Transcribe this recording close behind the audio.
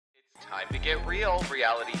Time to get real,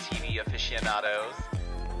 reality TV aficionados.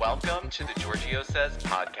 Welcome to the Giorgio Says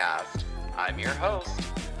podcast. I'm your host,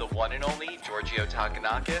 the one and only Giorgio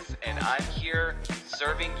Takanakis, and I'm here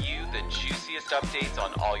serving you the juiciest updates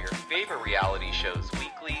on all your favorite reality shows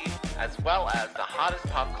weekly, as well as the hottest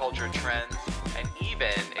pop culture trends, and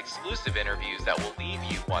even exclusive interviews that will leave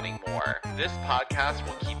you wanting more. This podcast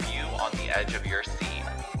will keep you on the edge of your seat.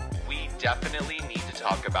 We definitely need to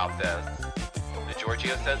talk about this. The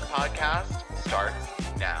Giorgio Says podcast starts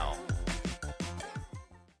now.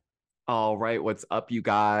 All right, what's up, you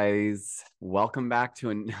guys? Welcome back to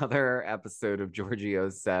another episode of Giorgio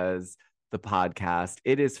Says, the podcast.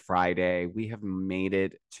 It is Friday. We have made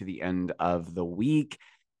it to the end of the week.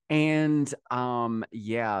 And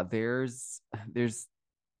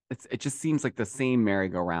it just seems like the same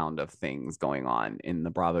merry-go-round of things going on in the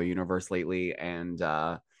Bravo universe lately. And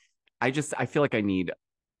I feel like I need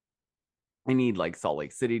like Salt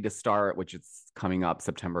Lake City to start, which is coming up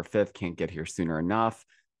September 5th. Can't get here sooner enough.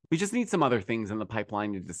 We just need some other things in the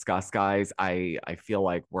pipeline to discuss, guys. I feel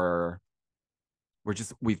like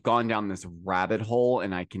we've gone down this rabbit hole,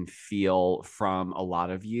 and I can feel from a lot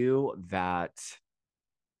of you that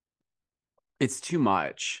it's too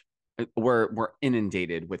much. We're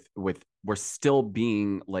inundated with we're still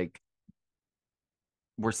being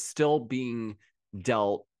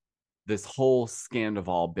dealt this whole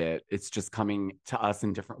Scandival bit. It's just coming to us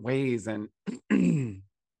in different ways, and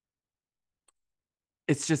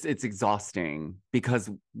it's exhausting because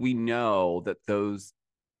we know that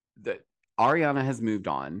Ariana has moved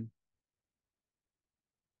on.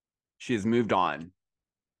 She has moved on.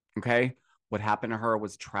 Okay? What happened to her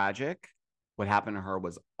was tragic. What happened to her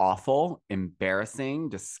was awful, embarrassing,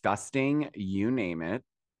 disgusting, you name it.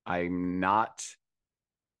 I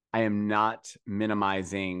am not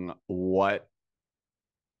minimizing what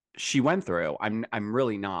she went through. I'm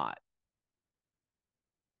really not.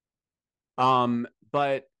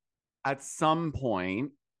 But at some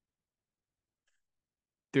point,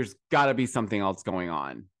 there's got to be something else going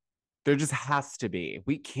on. There just has to be.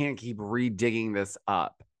 We can't keep redigging this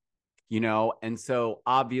up, And so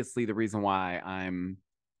obviously the reason why I'm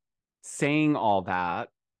saying all that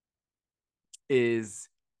is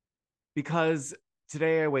because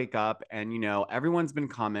today I wake up and, everyone's been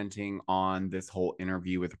commenting on this whole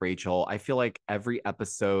interview with Rachel. I feel like every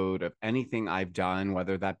episode of anything I've done,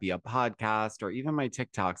 whether that be a podcast or even my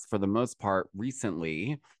TikToks for the most part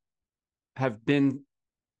recently, have been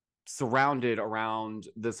surrounded around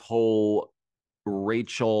this whole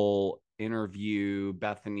Rachel interview,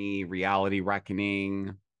 Bethenny reality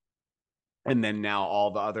reckoning. And then now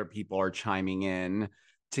all the other people are chiming in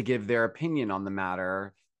to give their opinion on the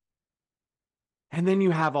matter. And then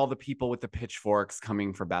you have all the people with the pitchforks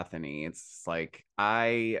coming for Bethenny. It's like,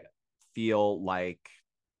 I feel like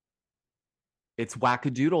it's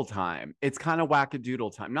wackadoodle time. It's kind of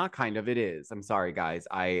wackadoodle time. Not kind of, it is. I'm sorry, guys.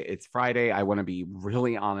 It's Friday. I want to be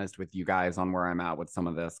really honest with you guys on where I'm at with some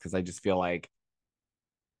of this, because I just feel like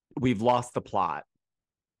we've lost the plot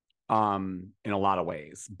in a lot of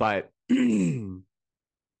ways. But nonetheless,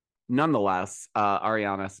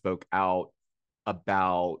 Ariana spoke out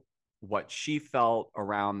about what she felt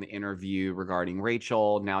around the interview regarding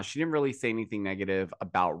Rachel. Now, she didn't really say anything negative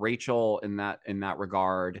about Rachel in that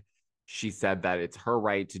regard. She said that it's her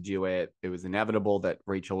right to do it. It was inevitable that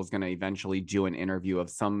Rachel was going to eventually do an interview of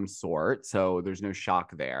some sort, so there's no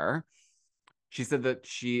shock there. She said that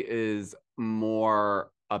she is more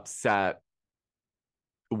upset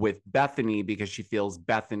with Bethenny because she feels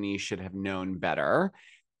Bethenny should have known better,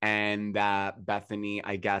 and that Bethenny,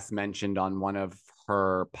 I guess, mentioned on one of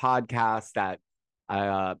her podcasts that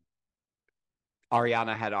Ariana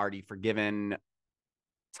had already forgiven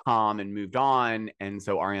Tom and moved on. And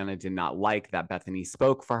so Ariana did not like that Bethenny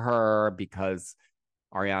spoke for her because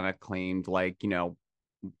Ariana claimed,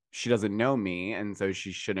 she doesn't know me, and so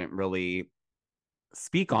she shouldn't really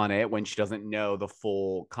speak on it when she doesn't know the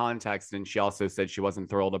full context. And she also said she wasn't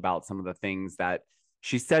thrilled about some of the things that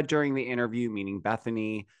she said during the interview, meaning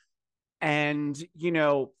Bethenny. And,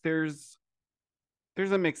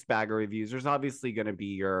 there's a mixed bag of reviews. There's obviously going to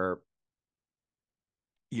be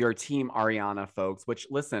your team Ariana folks, which,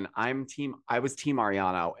 listen, I was team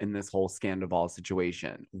Ariana in this whole Scandival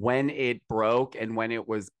situation when it broke and when it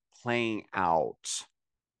was playing out.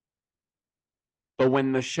 But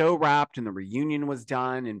when the show wrapped and the reunion was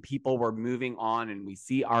done and people were moving on and we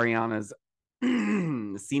see Ariana's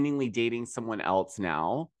seemingly dating someone else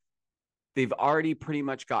now, they've already pretty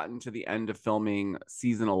much gotten to the end of filming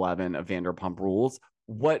season 11 of Vanderpump Rules.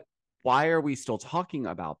 Why are we still talking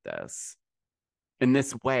about this? In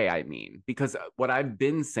this way, I mean, because what I've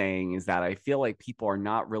been saying is that I feel like people are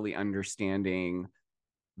not really understanding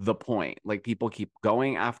the point. Like people keep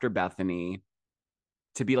going after Bethenny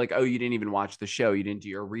to be like, oh, you didn't even watch the show. You didn't do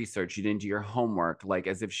your research. You didn't do your homework, like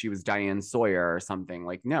as if she was Diane Sawyer or something.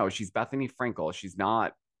 Like, no, she's Bethenny Frankel. She's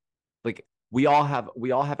not like we all have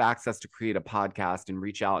access to create a podcast and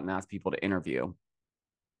reach out and ask people to interview.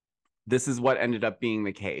 This is what ended up being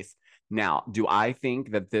the case. Now, do I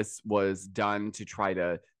think that this was done to try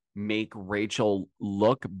to make Rachel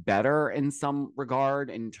look better in some regard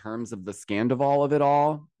in terms of the scandal of it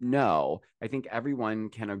all? No. I think everyone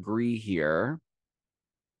can agree here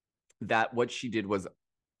that what she did was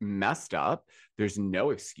messed up. There's no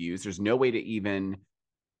excuse. There's no way to even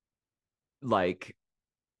like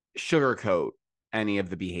sugarcoat any of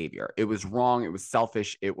the behavior. It was wrong. It was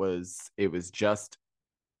selfish. It was just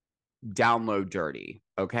download dirty.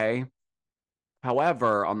 Okay.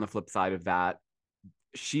 However, on the flip side of that,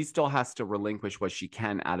 she still has to relinquish what she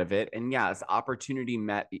can out of it. And yes, opportunity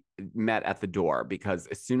met at the door, because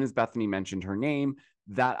as soon as Bethenny mentioned her name,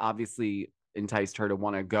 that obviously enticed her to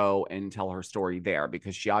want to go and tell her story there,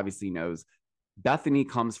 because she obviously knows Bethenny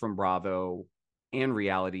comes from Bravo and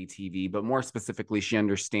reality TV, but more specifically, she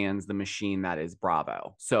understands the machine that is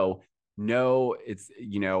Bravo. So no,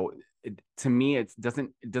 to me,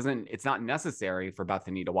 it's not necessary for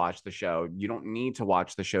Bethenny to watch the show. You don't need to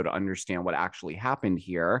watch the show to understand what actually happened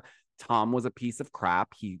here. Tom was a piece of crap.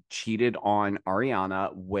 He cheated on Ariana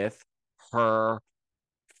with her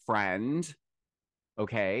friend,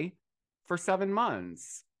 okay, for 7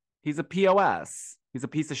 months. He's a POS. He's a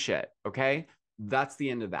piece of shit, okay? That's the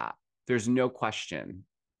end of that. There's no question.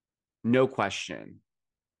 No question.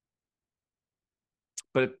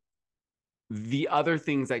 But the other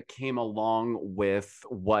things that came along with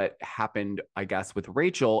what happened, I guess, with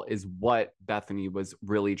Rachel is what Bethenny was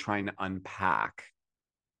really trying to unpack.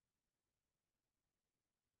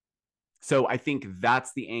 So I think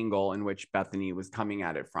that's the angle in which Bethenny was coming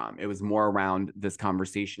at it from. It was more around this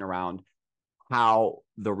conversation around how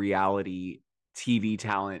the reality TV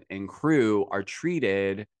talent and crew are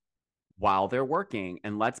treated while they're working.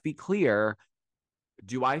 And let's be clear,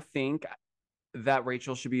 do I think that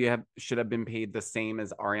Rachel should have been paid the same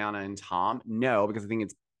as Ariana and Tom? No, because I think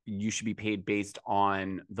you should be paid based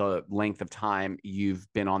on the length of time you've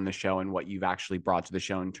been on the show and what you've actually brought to the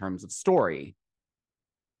show in terms of story.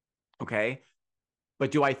 Okay.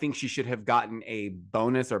 But do I think she should have gotten a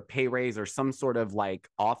bonus or pay raise or some sort of like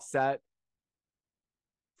offset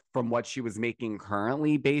from what she was making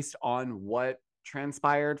currently based on what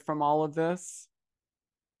transpired from all of this?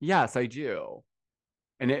 Yes, I do.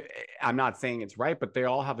 And I'm not saying it's right, but they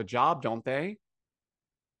all have a job, don't they?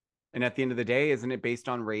 And at the end of the day, isn't it based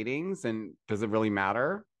on ratings? And does it really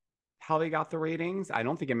matter how they got the ratings? I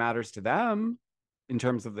don't think it matters to them in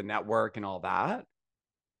terms of the network and all that.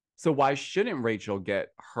 So why shouldn't Rachel get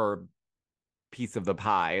her piece of the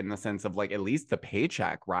pie in the sense of like at least the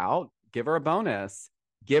paycheck route? Give her a bonus,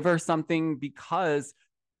 give her something, because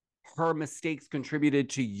her mistakes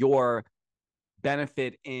contributed to your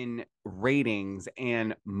benefit in ratings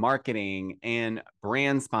and marketing and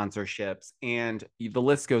brand sponsorships, and the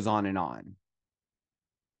list goes on and on.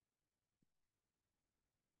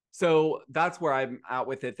 So that's where I'm at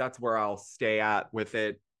with it. That's where I'll stay at with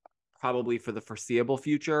it, probably for the foreseeable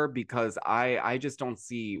future, because I just don't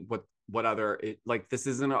see what other like this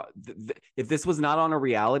isn't if this was not on a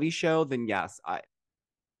reality show, then yes,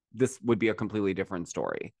 this would be a completely different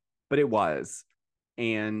story. But it was.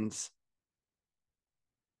 And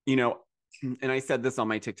you know, and I said this on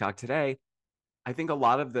my TikTok today, I think a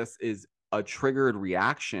lot of this is a triggered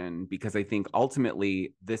reaction, because I think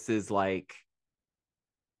ultimately this is like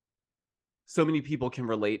so many people can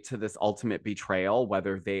relate to this ultimate betrayal,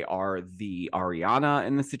 whether they are the Ariana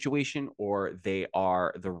in the situation or they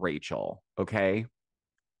are the Rachel. Okay.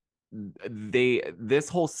 This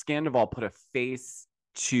whole scandal put a face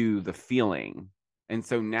to the feeling. And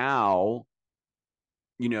so now,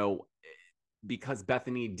 you know, because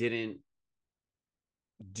Bethenny didn't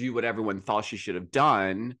do what everyone thought she should have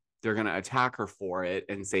done, they're going to attack her for it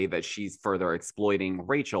and say that she's further exploiting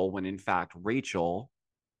Rachel, when in fact Rachel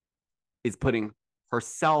is putting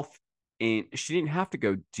herself in. She didn't have to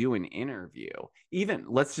go do an interview. Even,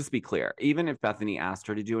 let's just be clear, even if Bethenny asked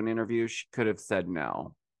her to do an interview, she could have said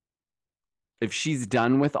no. If she's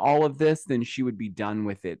done with all of this, then she would be done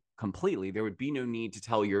with it completely. There would be no need to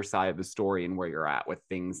tell your side of the story and where you're at with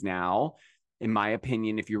things now. In my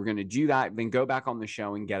opinion, if you were going to do that, then go back on the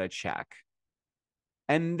show and get a check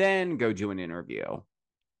and then go do an interview.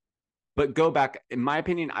 But go back, in my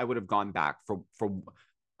opinion, I would have gone back for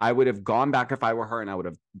I would have gone back if I were her, and I would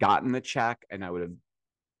have gotten the check, and I would have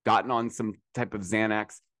gotten on some type of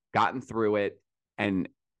Xanax, gotten through it, and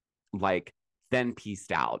like then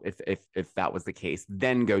pieced out if that was the case.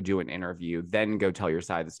 Then go do an interview, then go tell your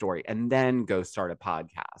side of the story, and then go start a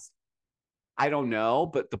podcast. I don't know,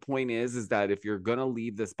 but the point is that if you're gonna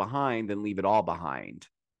leave this behind, then leave it all behind.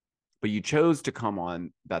 But you chose to come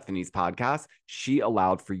on Bethenny's podcast. She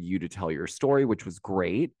allowed for you to tell your story, which was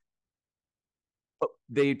great. But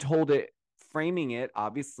they told it, framing it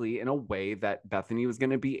obviously in a way that Bethenny was going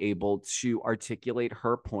to be able to articulate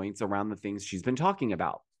her points around the things she's been talking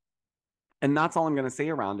about. And that's all I'm going to say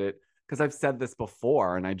around it, because I've said this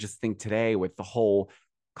before. And I just think today, with the whole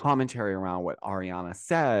commentary around what Ariana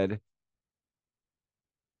said,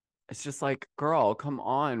 it's just like, girl, come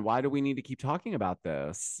on. Why do we need to keep talking about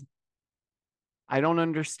this? I don't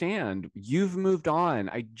understand. You've moved on.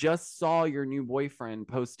 I just saw your new boyfriend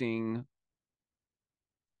posting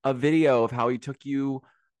a video of how he took you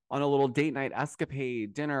on a little date night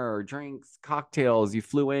escapade, dinner, drinks, cocktails. You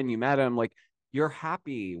flew in, you met him. Like, you're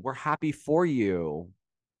happy. We're happy for you.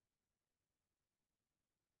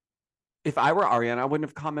 If I were Ariana, I wouldn't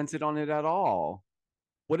have commented on it at all.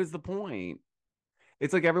 What is the point?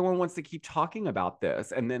 It's like everyone wants to keep talking about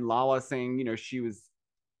this. And then Lala saying, you know, she was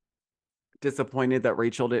disappointed that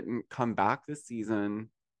Rachel didn't come back this season.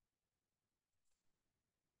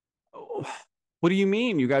 Oh, what do you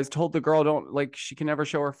mean? You guys told the girl she can never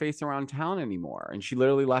show her face around town anymore. And she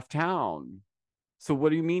literally left town. So what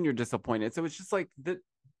do you mean you're disappointed? So it's just like,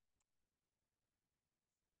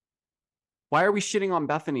 why are we shitting on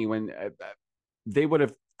Bethenny when they would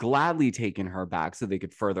have gladly taken her back so they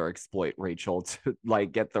could further exploit Rachel to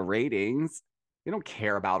get the ratings? They don't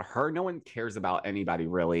care about her. No one cares about anybody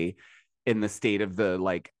really in the state of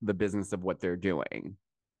the business of what they're doing.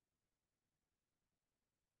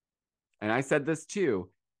 And I said this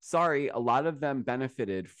too. Sorry, a lot of them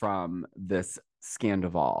benefited from this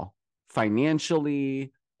scandal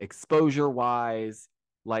financially, exposure-wise.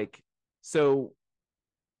 So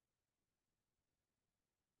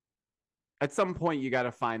at some point you've got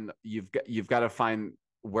to find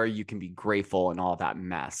where you can be grateful in all that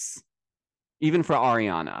mess. Even for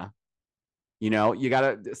Ariana, you know, you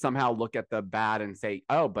got to somehow look at the bad and say,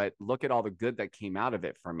 oh, but look at all the good that came out of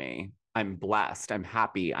it for me. I'm blessed. I'm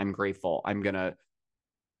happy. I'm grateful. I'm going to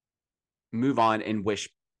move on and wish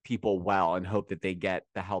people well and hope that they get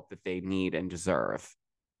the help that they need and deserve.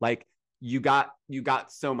 You got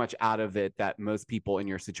so much out of it that most people in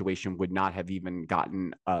your situation would not have even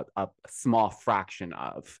gotten a small fraction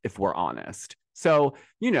of, if we're honest. So,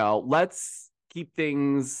 you know, let's keep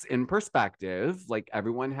things in perspective.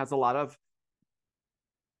 Everyone has a lot of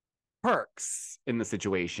perks in the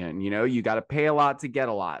situation. You know, you got to pay a lot to get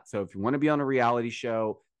a lot. So if you want to be on a reality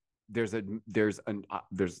show, there's going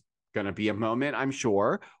to be a moment, I'm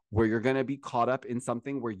sure, where you're going to be caught up in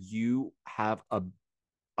something where you have a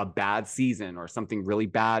bad season or something really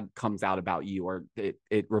bad comes out about you, or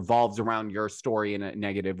it revolves around your story in a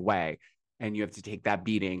negative way, and you have to take that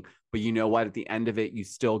beating. But you know what? At the end of it, you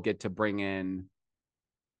still get to bring in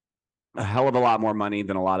a hell of a lot more money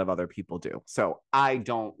than a lot of other people do. So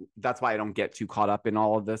that's why I don't get too caught up in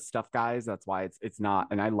all of this stuff, guys. That's why it's not,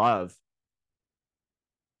 and I love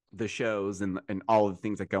the shows and all of the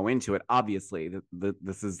things that go into it. Obviously,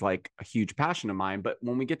 this is a huge passion of mine, but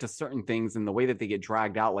when we get to certain things and the way that they get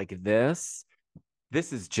dragged out like this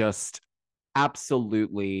is just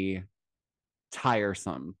absolutely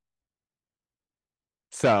tiresome.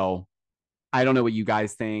 So I don't know what you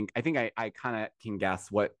guys think. I think I kind of can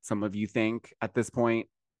guess what some of you think at this point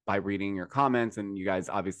by reading your comments, and you guys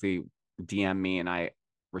obviously DM me and I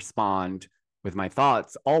respond with my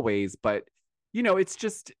thoughts always. But, you know, it's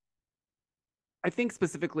just, I think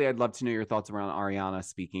specifically I'd love to know your thoughts around Ariana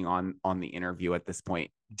speaking on the interview at this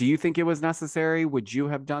point. Do you think it was necessary? Would you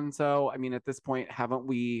have done so? I mean, at this point, haven't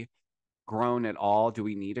we grown at all? Do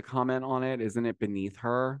we need to comment on it? Isn't it beneath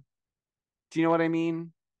her? Do you know what I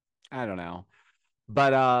mean? I don't know.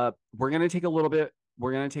 But we're going to take a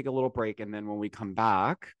little break, and then when we come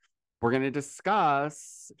back, we're going to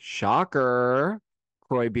discuss, shocker,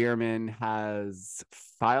 Kroy Biermann has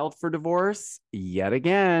filed for divorce yet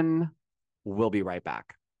again. We'll be right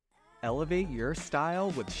back. Elevate your style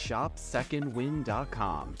with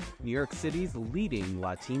ShopSecondWin.com, New York City's leading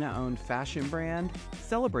Latina-owned fashion brand,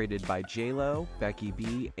 celebrated by J.Lo, Becky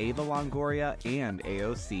B, Ava Longoria, and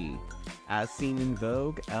AOC. As seen in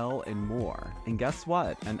Vogue, Elle, and more. And guess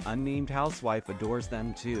what? An unnamed housewife adores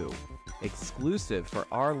them too. Exclusive for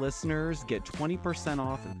our listeners, get 20%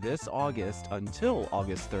 off this August until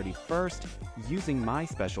August 31st using my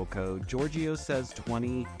special code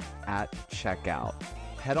GiorgioSays20 at checkout.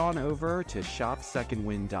 head on over to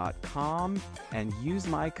shopsecondwind.com and use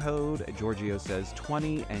my code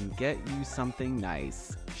GiorgioSays20 and get you something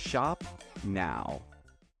nice. Shop now.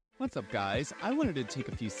 What's up, guys? I wanted to take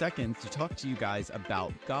a few seconds to talk to you guys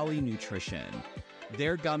about Golly Nutrition.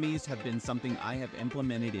 Their gummies have been something I have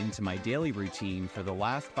implemented into my daily routine for the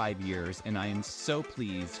last 5 years, and I am so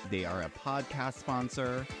pleased they are a podcast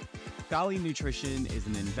sponsor. Golly Nutrition is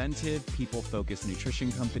an inventive, people-focused nutrition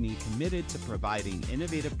company committed to providing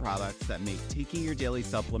innovative products that make taking your daily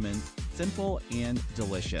supplements simple and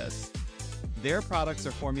delicious. Their products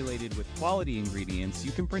are formulated with quality ingredients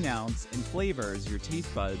you can pronounce and flavors your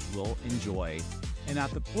taste buds will enjoy. And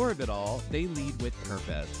at the core of it all, they lead with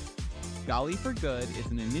purpose. Golly for Good is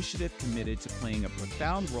an initiative committed to playing a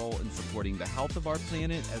profound role in supporting the health of our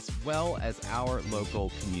planet as well as our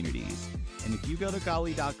local communities. And if you go to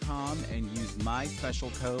golly.com and use my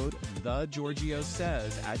special code,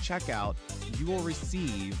 TheGiorgioSays, at checkout, you will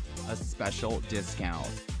receive a special discount.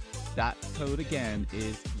 That code again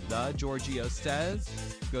is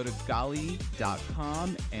TheGiorgioSays. Go to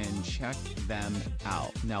golly.com and check them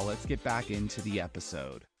out. Now let's get back into the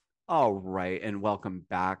episode. All right, and welcome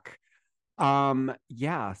back. So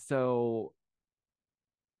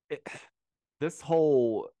this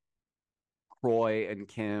whole Kroy and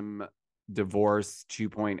Kim divorce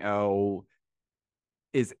 2.0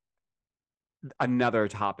 is another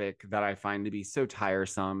topic that I find to be so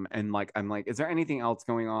tiresome. And I'm like, is there anything else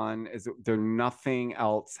going on? Is there nothing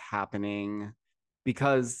else happening?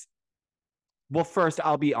 Because, well, first,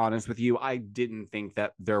 I'll be honest with you. I didn't think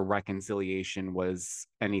that their reconciliation was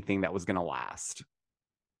anything that was going to last.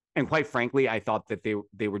 And quite frankly, I thought that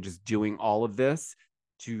they were just doing all of this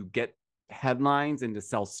to get headlines and to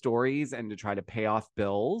sell stories and to try to pay off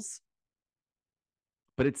bills.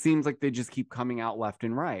 But it seems like they just keep coming out left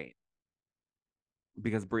and right.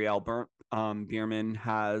 Because Brielle Bierman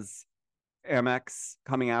has Amex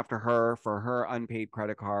coming after her for her unpaid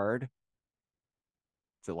credit card.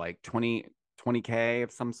 So like 20K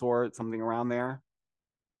of some sort, something around there.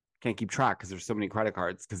 Can't keep track because there's so many credit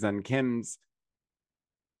cards. Because then Kim's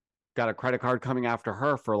got a credit card coming after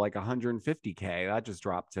her for like 150K. That just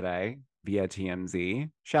dropped today via TMZ.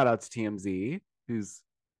 Shout out to TMZ, who's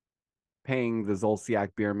paying the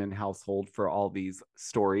Zolciak Bierman household for all these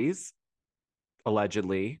stories,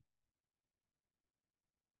 allegedly.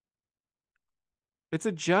 It's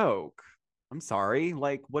a joke. I'm sorry.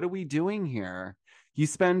 Like, what are we doing here? You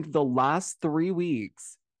spend the last 3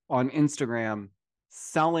 weeks on Instagram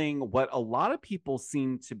selling what a lot of people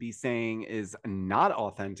seem to be saying is not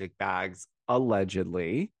authentic bags,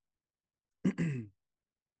 allegedly.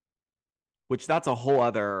 Which that's a whole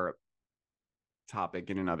other topic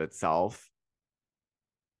in and of itself.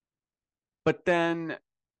 But then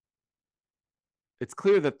it's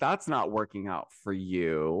clear that that's not working out for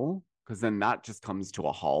you, because then that just comes to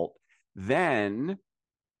a halt. Then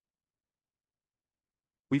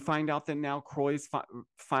we find out that now Kroy's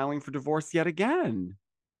filing for divorce yet again.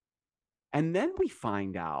 And then we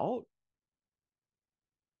find out,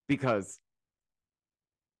 because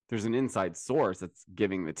there's an inside source that's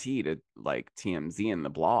giving the tea to like TMZ and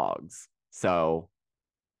the blogs. So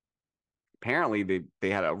apparently they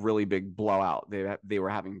had a really big blowout. They were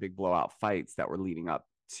having big blowout fights that were leading up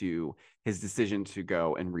to his decision to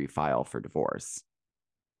go and refile for divorce.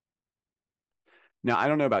 Now, I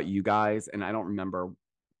don't know about you guys, and I don't remember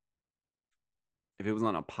if it was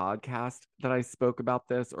on a podcast that I spoke about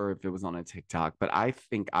this or if it was on a TikTok, but I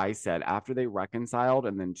think I said after they reconciled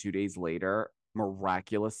and then 2 days later,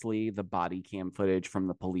 miraculously, the body cam footage from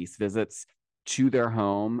the police visits to their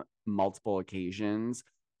home, multiple occasions,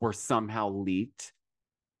 were somehow leaked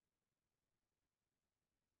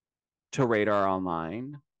to Radar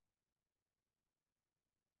Online.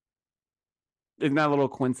 Isn't that a little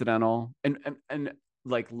coincidental? And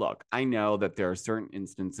like, look, I know that there are certain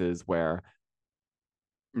instances where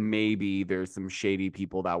maybe there's some shady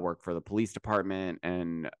people that work for the police department,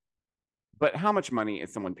 but how much money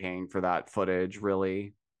is someone paying for that footage,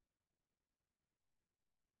 really?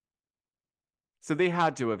 So they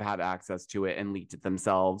had to have had access to it and leaked it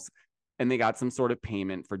themselves, and they got some sort of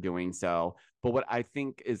payment for doing so. But what I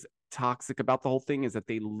think is toxic about the whole thing is that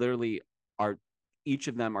they literally are, each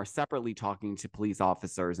of them are separately talking to police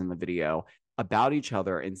officers in the video about each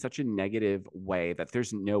other in such a negative way that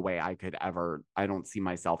there's no way I don't see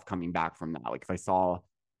myself coming back from that. Like if I saw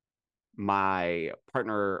my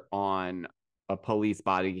partner on a police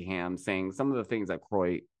body cam saying some of the things that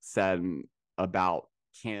Kroy said about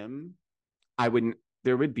Kim,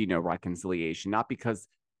 there would be no reconciliation, not because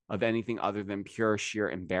of anything other than pure sheer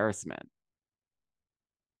embarrassment.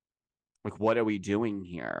 Like, what are we doing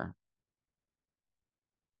here?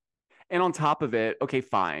 And on top of it, okay,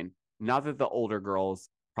 fine. Not that the older girls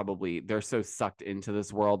probably they're so sucked into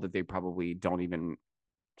this world that they probably don't even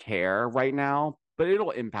care right now, but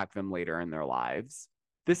it'll impact them later in their lives.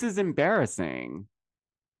 This is embarrassing.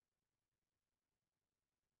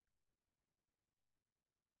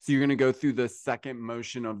 So you're going to go through the second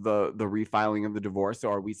motion of the refiling of the divorce. So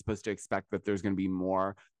are we supposed to expect that there's going to be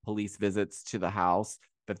more police visits to the house?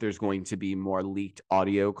 That there's going to be more leaked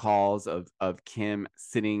audio calls of Kim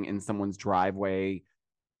sitting in someone's driveway,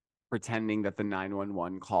 pretending that the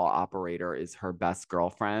 911 call operator is her best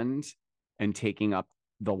girlfriend and taking up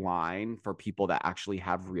the line for people that actually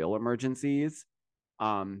have real emergencies.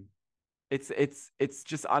 Um, it's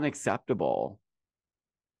just unacceptable.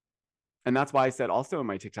 And that's why I said also in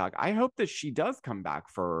my TikTok, I hope that she does come back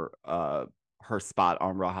for her spot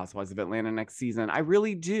on Real Housewives of Atlanta next season. I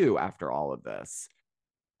really do after all of this.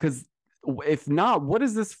 Because if not, what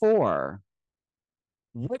is this for?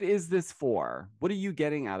 What is this for? What are you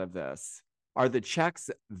getting out of this? Are the checks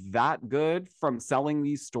that good from selling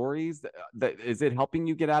these stories? Is it helping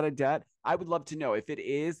you get out of debt? I would love to know. If it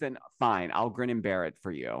is, then fine, I'll grin and bear it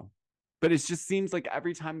for you. But it just seems like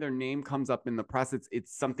every time their name comes up in the press,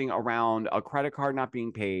 it's something around a credit card not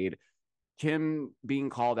being paid, Kim being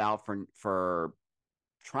called out for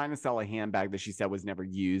trying to sell a handbag that she said was never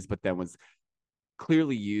used, but then was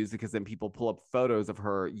clearly used because then people pull up photos of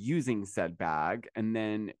her using said bag, and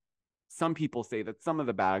then some people say that some of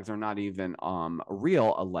the bags are not even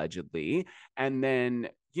real, allegedly, and then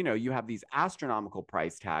you have these astronomical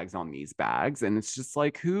price tags on these bags, and it's just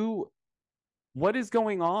like, what is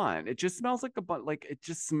going on? It just smells like it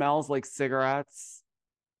just smells like cigarettes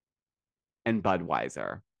and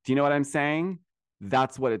Budweiser. Do you know what I'm saying?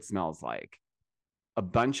 That's what it smells like. A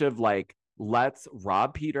bunch of like, let's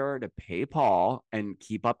rob Peter to pay Paul and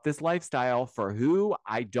keep up this lifestyle for who?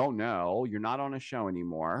 I don't know. You're not on a show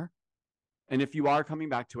anymore. And if you are coming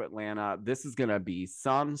back to Atlanta, this is going to be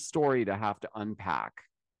some story to have to unpack.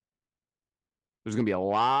 There's going to be a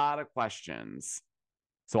lot of questions.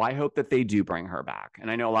 So I hope that they do bring her back.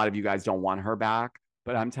 And I know a lot of you guys don't want her back,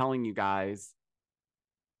 but I'm telling you guys,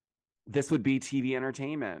 this would be TV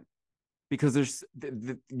entertainment because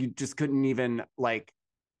you just couldn't even like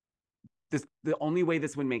this. The only way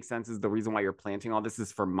this would make sense is the reason why you're planting all this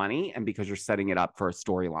is for money and because you're setting it up for a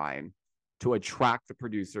storyline to attract the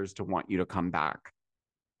producers to want you to come back.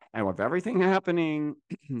 And with everything happening,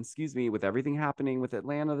 excuse me, with everything happening with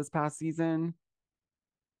Atlanta this past season,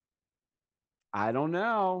 I don't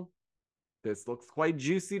know. This looks quite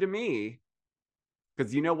juicy to me.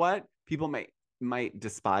 Because you know what? People might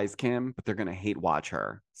despise Kim, but they're going to hate watch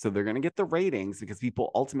her. So they're going to get the ratings because people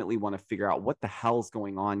ultimately want to figure out what the hell's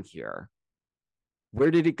going on here. Where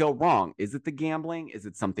did it go wrong? Is it the gambling? Is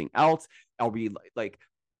it something else? Are we like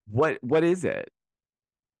what is it?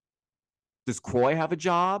 Does Croy have a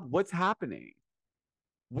job? What's happening?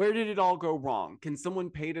 Where did it all go wrong? Can someone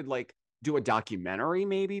pay to like do a documentary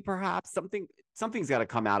maybe perhaps? Something's got to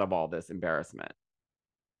come out of all this embarrassment.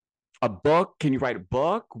 A book? Can you write a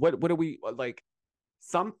book? What are we like?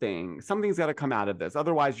 Something's got to come out of this.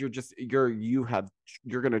 Otherwise, you're going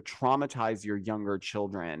to traumatize your younger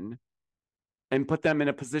children and put them in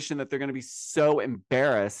a position that they're going to be so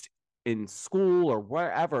embarrassed in school or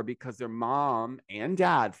wherever because their mom and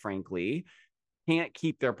dad, frankly, can't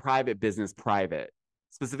keep their private business private,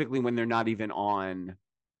 specifically when they're not even on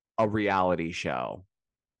a reality show.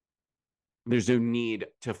 There's no need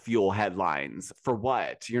to fuel headlines. For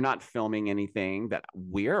what? You're not filming anything that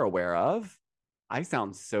we're aware of. I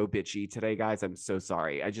sound so bitchy today, guys. I'm so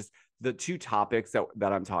sorry. The two topics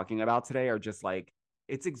that I'm talking about today are just like,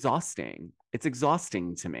 it's exhausting. It's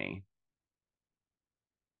exhausting to me.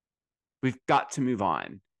 We've got to move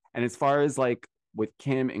on. And as far as like with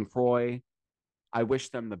Kim and Croy, I wish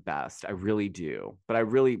them the best. I really do. But I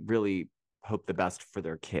really, really hope the best for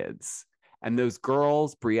their kids. And those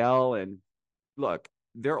girls, Brielle, and look,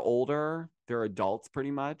 they're older. They're adults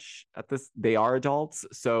pretty much at this. They are adults.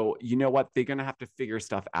 So you know what? They're going to have to figure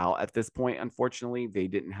stuff out at this point. Unfortunately, they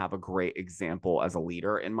didn't have a great example as a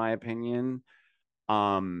leader, in my opinion.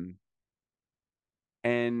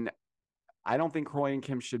 And I don't think Croy and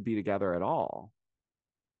Kim should be together at all.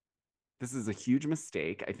 This is a huge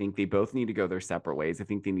mistake. I think they both need to go their separate ways. I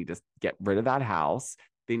think they need to get rid of that house.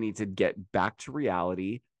 They need to get back to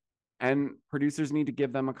reality. And producers need to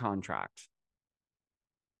give them a contract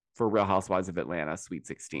for Real Housewives of Atlanta Sweet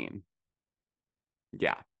 16.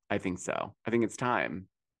 Yeah, I think so. I think it's time.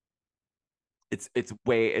 It's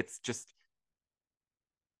just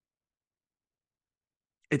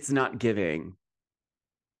it's not giving.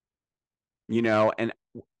 And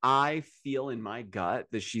I feel in my gut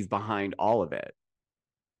that she's behind all of it.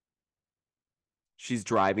 She's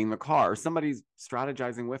driving the car. Somebody's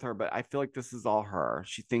strategizing with her, but I feel like this is all her.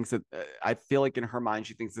 She thinks that I feel like in her mind,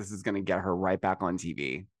 she thinks this is going to get her right back on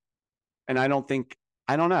TV. And I don't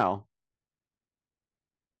know.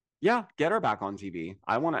 Yeah, get her back on TV.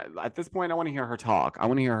 I want to, at this point, I want to hear her talk. I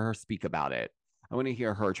want to hear her speak about it. I want to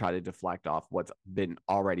hear her try to deflect off what's been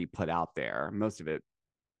already put out there, most of it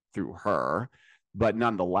through her. But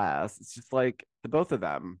nonetheless, it's just like the both of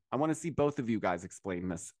them. I want to see both of you guys explain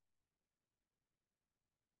this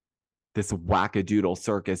wackadoodle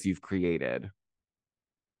circus you've created.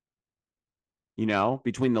 You know,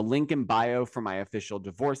 between the link in bio for my official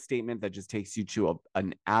divorce statement that just takes you to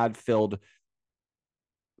an ad filled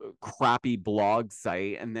crappy blog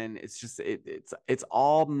site, and then it's just it's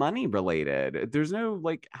all money related. There's no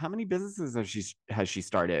like, how many businesses has she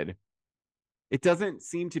started? It doesn't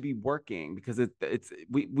seem to be working because it's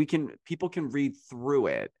we can, people can read through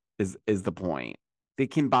it, is the point.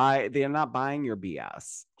 They are not buying your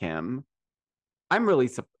BS, Kim. I'm really,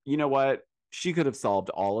 you know what? She could have solved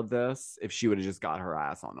all of this if she would have just got her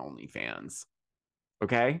ass on OnlyFans.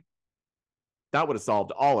 Okay? That would have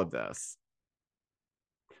solved all of this.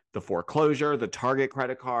 The foreclosure, the Target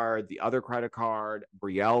credit card, the other credit card,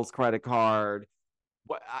 Brielle's credit card,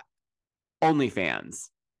 what, OnlyFans.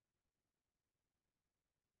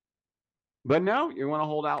 But no, you want to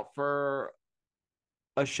hold out for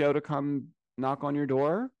a show to come knock on your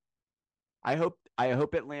door? I hope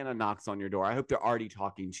Atlanta knocks on your door. I hope they're already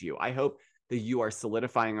talking to you. I hope that you are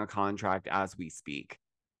solidifying a contract as we speak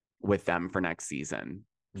with them for next season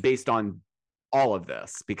based on all of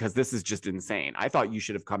this, because this is just insane. I thought you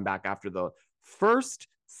should have come back after the first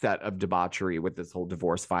set of debauchery with this whole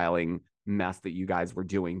divorce filing mess that you guys were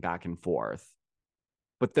doing back and forth.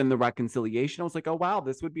 But then the reconciliation, I was like, oh, wow,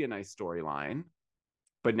 this would be a nice storyline.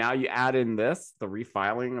 But now you add in this, the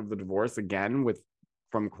refiling of the divorce again with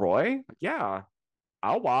from Croy. Yeah,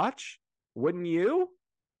 I'll watch. Wouldn't you?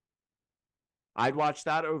 I'd watch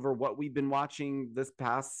that over what we've been watching this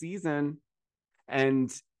past season.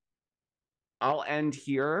 And I'll end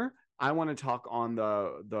here. I want to talk on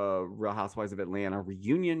the Real Housewives of Atlanta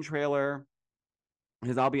reunion trailer,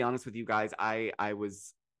 because I'll be honest with you guys, I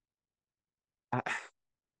was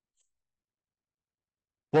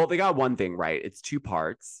well, they got one thing right. It's 2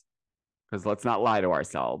 parts, because let's not lie to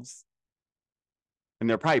ourselves. And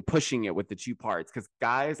they're probably pushing it with the 2 parts, because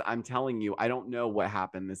guys, I'm telling you, I don't know what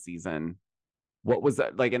happened this season. What was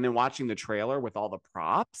that like? And then watching the trailer with all the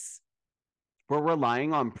props, we're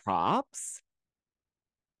relying on props.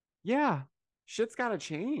 Yeah, shit's got to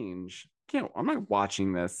change. I'm not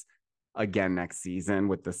watching this again next season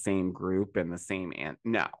with the same group and the same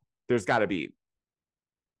no, there's got to be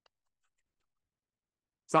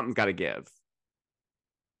something's got to give.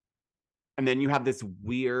 And then you have this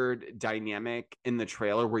weird dynamic in the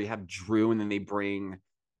trailer where you have Drew and then they bring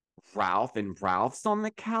Ralph, and Ralph's on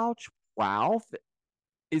the couch. Ralph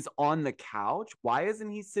is on the couch. Why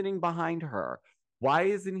isn't he sitting behind her? Why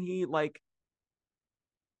isn't he like,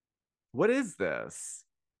 what is this?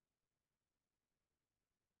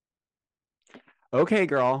 Okay,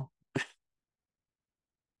 girl.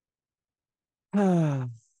 I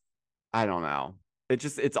don't know.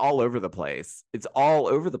 It's all over the place. It's all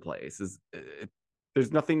over the place.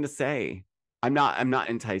 There's nothing to say. I'm not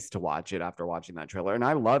enticed to watch it after watching that trailer. And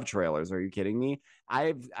I love trailers. Are you kidding me?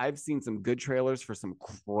 I've seen some good trailers for some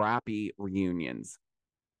crappy reunions.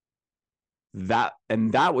 That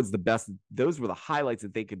was the best. Those were the highlights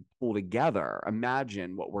that they could pull together.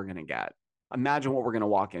 Imagine what we're gonna get. Imagine what we're gonna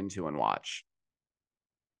walk into and watch.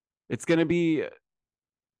 It's gonna be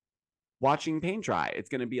watching paint dry. It's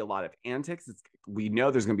going to be a lot of antics. We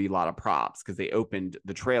know there's going to be a lot of props because they opened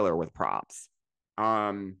the trailer with props.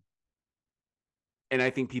 And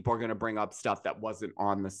I think people are going to bring up stuff that wasn't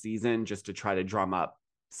on the season just to try to drum up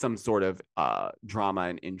some sort of drama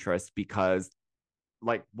and interest, because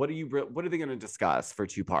like, what are they going to discuss for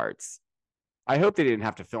 2 parts? I hope they didn't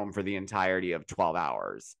have to film for the entirety of 12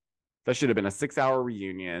 hours. That should have been a 6-hour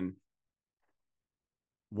reunion,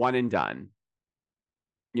 one and done.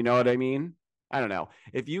 You know what I mean? I don't know.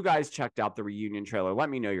 If you guys checked out the reunion trailer, let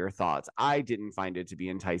me know your thoughts. I didn't find it to be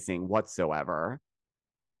enticing whatsoever.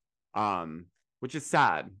 Which is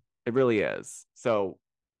sad. It really is. So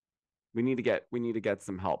we need to get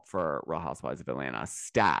some help for Real Housewives of Atlanta.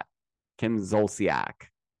 Stat. Kim Zolciak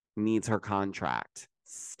needs her contract.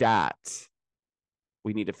 Stat.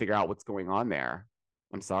 We need to figure out what's going on there.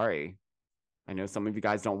 I'm sorry. I know some of you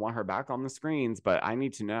guys don't want her back on the screens, but I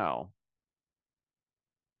need to know.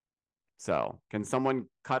 So can someone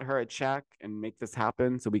cut her a check and make this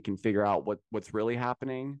happen so we can figure out what's really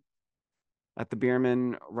happening at the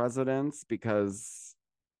Bierman residence? Because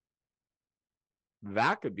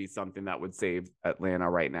That could be something that would save Atlanta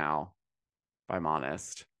right now, if I'm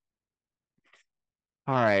honest.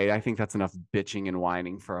 All right, I think that's enough bitching and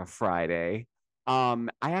whining for a Friday. I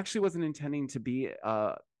actually wasn't intending to be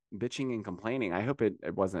bitching and complaining. I hope it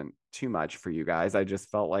wasn't too much for you guys. I just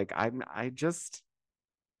felt like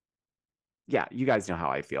yeah, you guys know how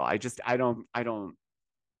I feel. I don't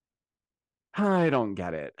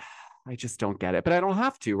get it. I just don't get it. But I don't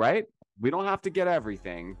have to, right? We don't have to get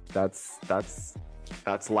everything. That's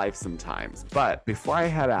life sometimes. But before I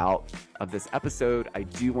head out of this episode, I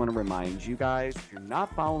do want to remind you guys, if you're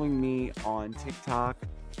not following me on TikTok,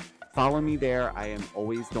 follow me there. I am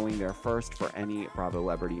always going there first for any Bravo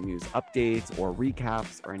Celebrity News updates or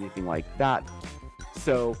recaps or anything like that.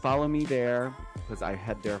 So follow me there because I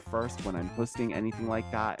head there first when I'm posting anything like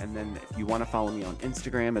that. And then if you want to follow me on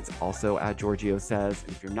Instagram, it's also at Giorgio Says.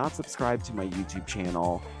 And if you're not subscribed to my YouTube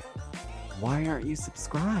channel, why aren't you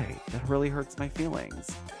subscribed? That really hurts my feelings.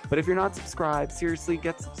 But if you're not subscribed, seriously,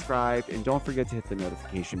 get subscribed. And don't forget to hit the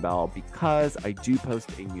notification bell because I do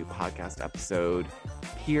post a new podcast episode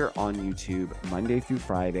here on YouTube Monday through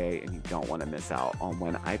Friday. And you don't want to miss out on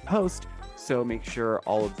when I post. So make sure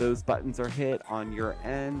all of those buttons are hit on your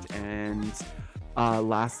end. And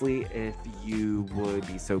lastly, if you would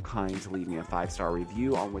be so kind to leave me a 5-star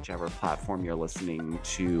review on whichever platform you're listening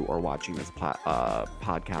to or watching this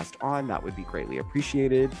podcast on, that would be greatly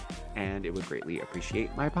appreciated. And it would greatly appreciate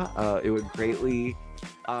it would greatly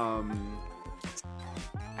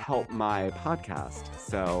help my podcast.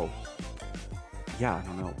 So yeah, I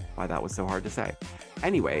don't know why that was so hard to say.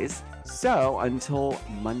 Anyways, so until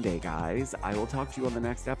Monday, guys, I will talk to you on the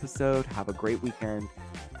next episode. Have a great weekend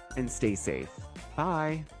and stay safe.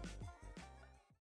 Bye.